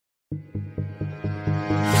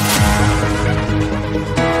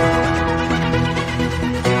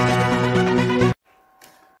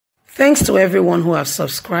Thanks to everyone who have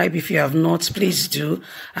subscribed. If you have not, please do.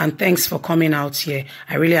 And thanks for coming out here.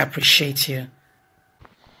 I really appreciate you.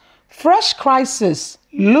 Fresh crisis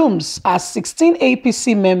looms as 16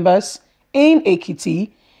 APC members in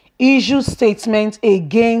Ekiti issue statement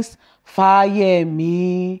against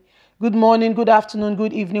Fayemi. Good morning, good afternoon,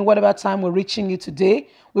 good evening, whatever time we're reaching you today.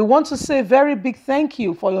 We want to say a very big thank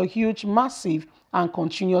you for your huge, massive, and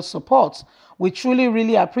continuous support. We truly,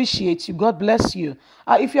 really appreciate you. God bless you.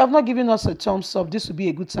 If you have not given us a thumbs up, this would be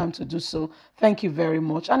a good time to do so. Thank you very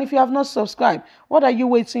much. And if you have not subscribed, what are you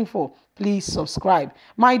waiting for? Please subscribe.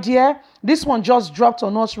 My dear, this one just dropped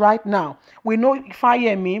on us right now. We know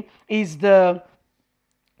Fayemi is the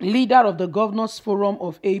leader of the Governors Forum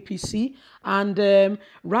of APC, and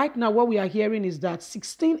right now what we are hearing is that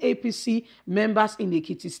 16 APC members in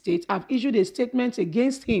Ekiti State have issued a statement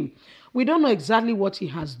against him. We don't know exactly what he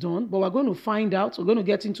has done, but we're going to find out. We're going to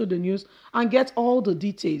get into the news and get all the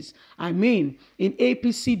details. I mean, in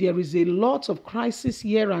APC, there is a lot of crisis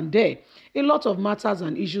here and there. A lot of matters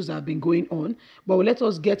and issues have been going on, but let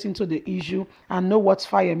us get into the issue and know what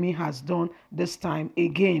Fayemi has done this time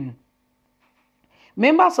again.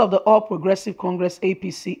 Members of the All Progressive Congress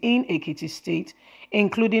APC in Ekiti State,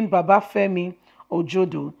 including Fayemi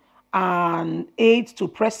Ojodo and aide to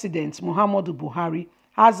President Muhammadu Buhari,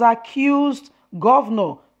 has accused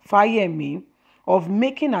Governor Fayemi of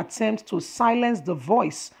making attempts to silence the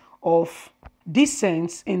voice of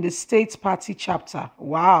dissent in the state party chapter.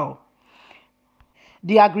 Wow.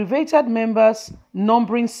 The aggravated members,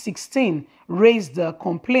 numbering 16, raised the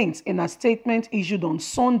complaint in a statement issued on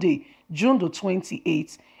Sunday, June the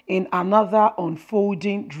 28th, in another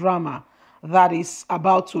unfolding drama that is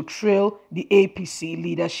about to trail the APC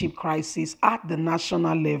leadership crisis at the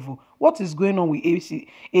national level. What is going on with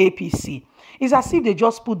APC? It's as if they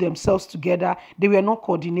just put themselves together, they were not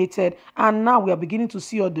coordinated, and now we are beginning to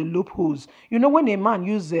see all the loopholes. You know, when a man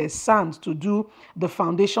uses sand to do the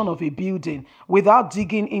foundation of a building without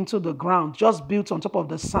digging into the ground, just built on top of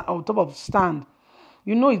the stand,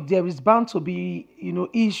 you know, there is bound to be,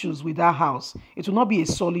 issues with that house. It will not be a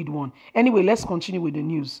solid one. Anyway, let's continue with the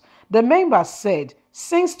news. The members said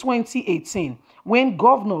since 2018, when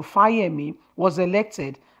Governor Fayemi was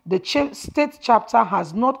elected, the state chapter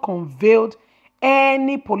has not convened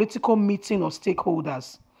any political meeting of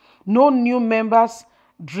stakeholders. No new members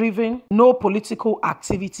driven, no political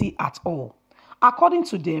activity at all. According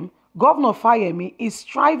to them, Governor Fayemi is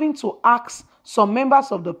striving to ask some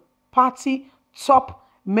members of the party top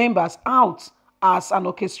members out as an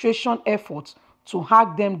orchestration effort to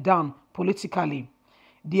hack them down politically.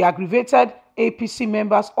 The aggravated APC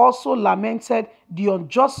members also lamented the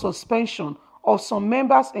unjust suspension of some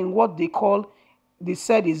members in what they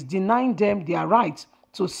said is denying them their right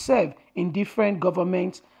to serve in different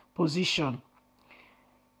government positions.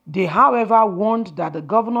 They, however, warned that the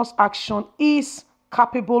governor's action is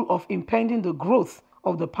capable of impeding the growth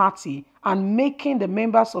of the party and making the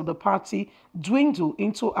members of the party dwindle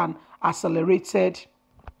into an accelerated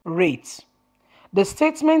rate. The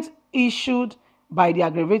statement issued by the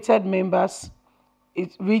aggravated members,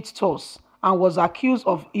 it reached us, and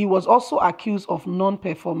he was also accused of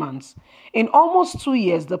non-performance. In almost 2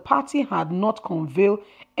 years, the party had not convened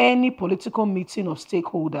any political meeting of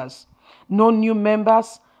stakeholders. No new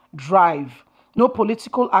members drive, no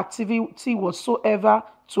political activity whatsoever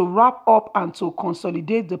to wrap up and to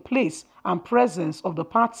consolidate the place and presence of the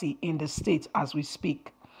party in the state as we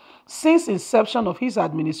speak. Since inception of his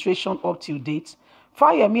administration up till date,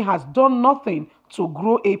 Fayemi has done nothing to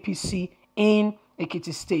grow APC in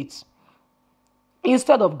Ekiti State.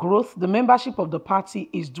 Instead of growth, the membership of the party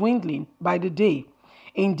is dwindling by the day.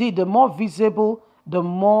 Indeed, the more visible, the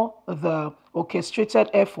more the orchestrated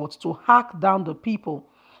efforts to hack down the people,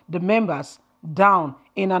 the members, down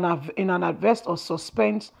in an adverse of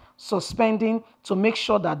suspending to make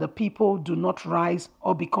sure that the people do not rise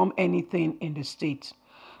or become anything in the state.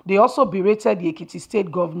 They also berated the Ekiti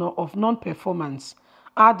State governor of non-performance,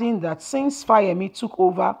 adding that since Fayemi took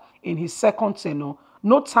over in his second tenure,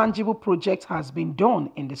 no tangible project has been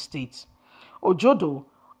done in the state. Ojodo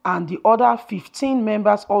and the other 15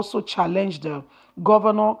 members also challenged the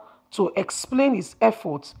governor to explain his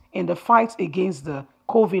efforts in the fight against the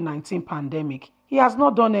COVID-19 pandemic. He has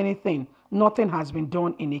not done anything. Nothing has been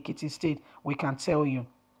done in Ekiti State, we can tell you.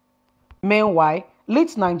 Meanwhile,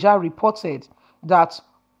 Late Nigeria reported that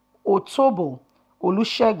Otobo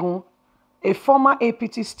Olusegun, a former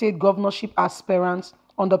APC state governorship aspirant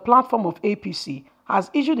on the platform of APC,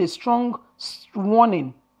 has issued a strong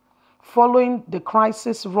warning following the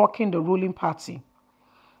crisis rocking the ruling party.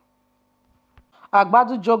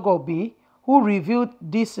 Agbadu Jogobi, who revealed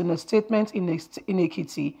this in a statement in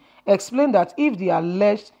Ekiti, explained that if the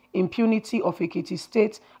alleged impunity of Ekiti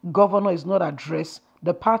State governor is not addressed,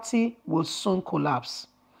 the party will soon collapse.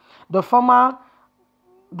 The former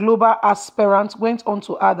global aspirant went on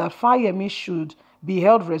to add that Fayemi should be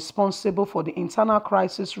held responsible for the internal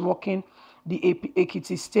crisis rocking the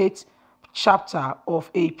Ekiti State chapter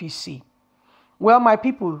of APC. Well, my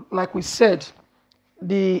people, like we said,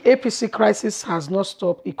 the APC crisis has not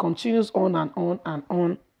stopped. It continues on and on and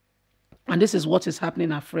on. And this is what is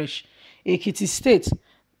happening afresh. Ekiti State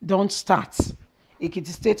don't start. Ekiti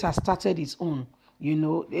State has started its own. You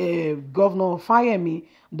know, Governor Fayemi,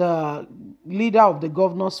 the leader of the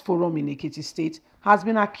Governors Forum in Ekiti State, has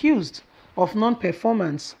been accused of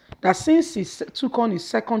non-performance, that since he took on his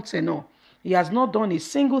second tenure, he has not done a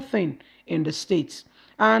single thing in the state.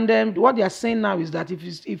 And what they are saying now is that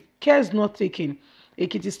if care is not taken,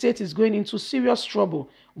 Ekiti State is going into serious trouble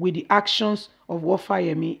with the actions of what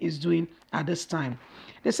Fayemi is doing at this time.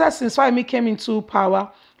 They said since Fayemi came into power,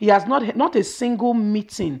 he has not a single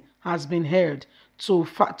meeting has been held to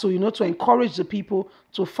encourage the people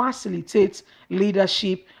to facilitate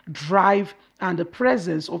leadership, drive, and the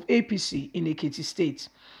presence of APC in Ekiti State.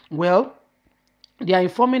 Well, they are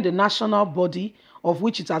informing the national body, of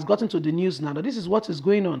which it has gotten to the news now, that this is what is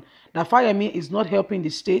going on. That Fayemi is not helping the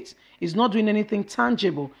state, is not doing anything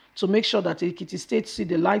tangible to make sure that Ekiti State see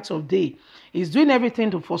the light of day. He's doing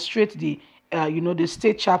everything to frustrate the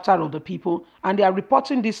state chapter of the people, and they are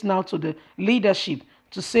reporting this now to the leadership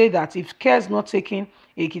to say that if care is not taken,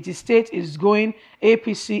 Ekiti State is going,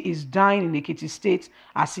 APC is dying in Ekiti State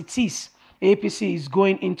as it is. APC is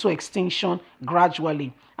going into extinction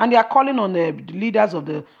gradually. And they are calling on the leaders of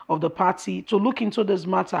the party to look into this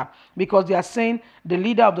matter, because they are saying the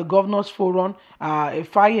leader of the Governors Forum,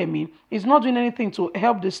 Fayemi, is not doing anything to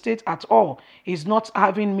help the state at all. He's not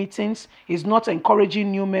having meetings. He's not encouraging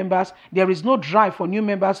new members. There is no drive for new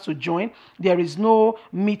members to join. There is no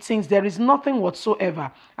meetings. There is nothing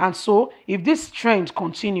whatsoever. And so if this trend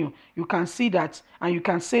continue, you can see that, and you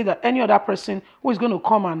can say that any other person who is going to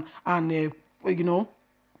come and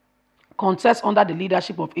contest under the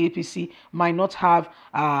leadership of APC might not have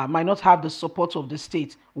the support of the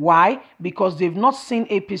state. Why? Because they've not seen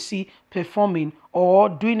APC performing or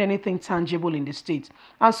doing anything tangible in the state.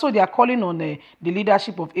 And so they are calling on the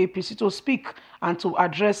leadership of APC to speak and to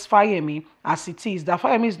address Fayemi as it is. That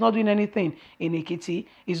Fayemi is not doing anything in Ekiti,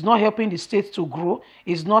 is not helping the state to grow,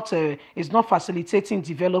 is not facilitating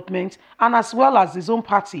development, and as well as his own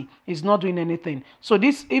party is not doing anything. So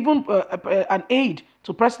this, even an aide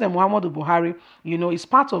to President Muhammadu Buhari, is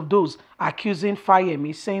part of those accusing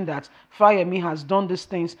Fayemi, saying that Fayemi has done these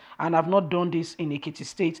things and have not done this in Ekiti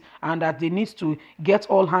State, and that they need to get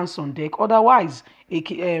all hands on deck. Otherwise,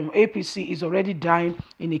 APC is already dying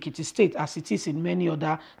in Ekiti State as it is in many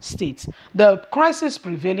other states. The crisis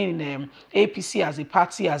prevailing in APC as a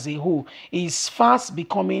party as a whole is fast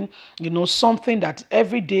becoming, something that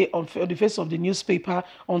every day on the face of the newspaper,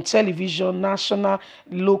 on television, national,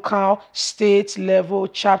 local, state level,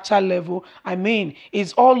 chapter level,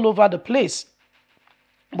 is all over the place.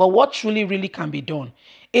 But what truly can be done?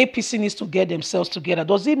 APC needs to get themselves together.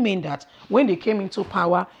 Does it mean that when they came into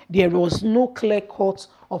power, there was no clear cut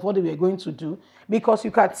of what they were going to do? Because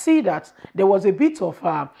you can see that there was a bit of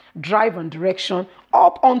drive and direction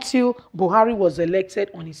up until Buhari was elected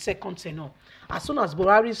on his second tenure. As soon as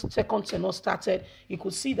Buhari's second tenure started, you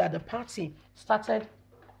could see that the party started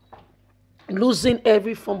losing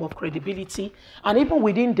every form of credibility. And even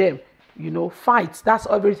within them, fights. That's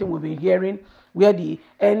everything we've been hearing, where the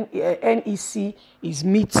NEC is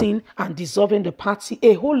meeting and dissolving the party,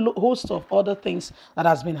 a whole host of other things that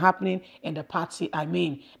has been happening in the party.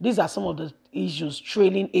 These are some of the issues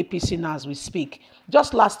trailing APC now as we speak.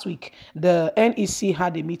 Just last week, the NEC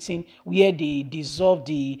had a meeting where they dissolved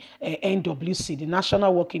the NWC, the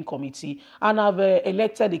National Working Committee, and have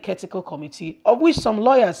elected the Critical Committee, of which some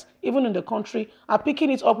lawyers, even in the country, are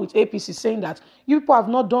picking it up with APC, saying that you people have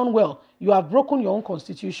not done well. You have broken your own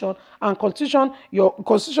constitution, and your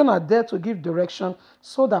constitution are there to give direction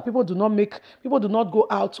so that people do not go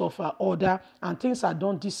out of order, and things are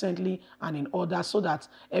done decently and in order so that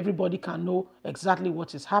everybody can know exactly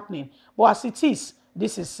what is happening. But as it is,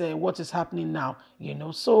 this is what is happening now,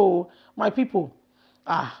 So, my people,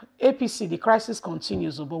 APC, the crisis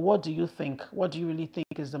continues, but what do you think? What do you really think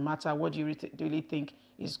is the matter? What do you really think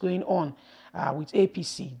is going on with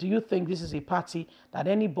APC? Do you think this is a party that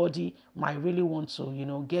anybody might really want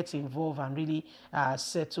to, get involved and really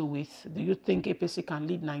settle with? Do you think APC can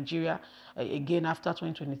lead Nigeria again after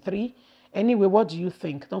 2023? Anyway, what do you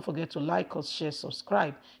think? Don't forget to like us, share,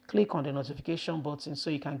 subscribe. Click on the notification button so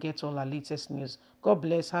you can get all our latest news. God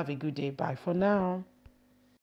bless. Have a good day. Bye for now.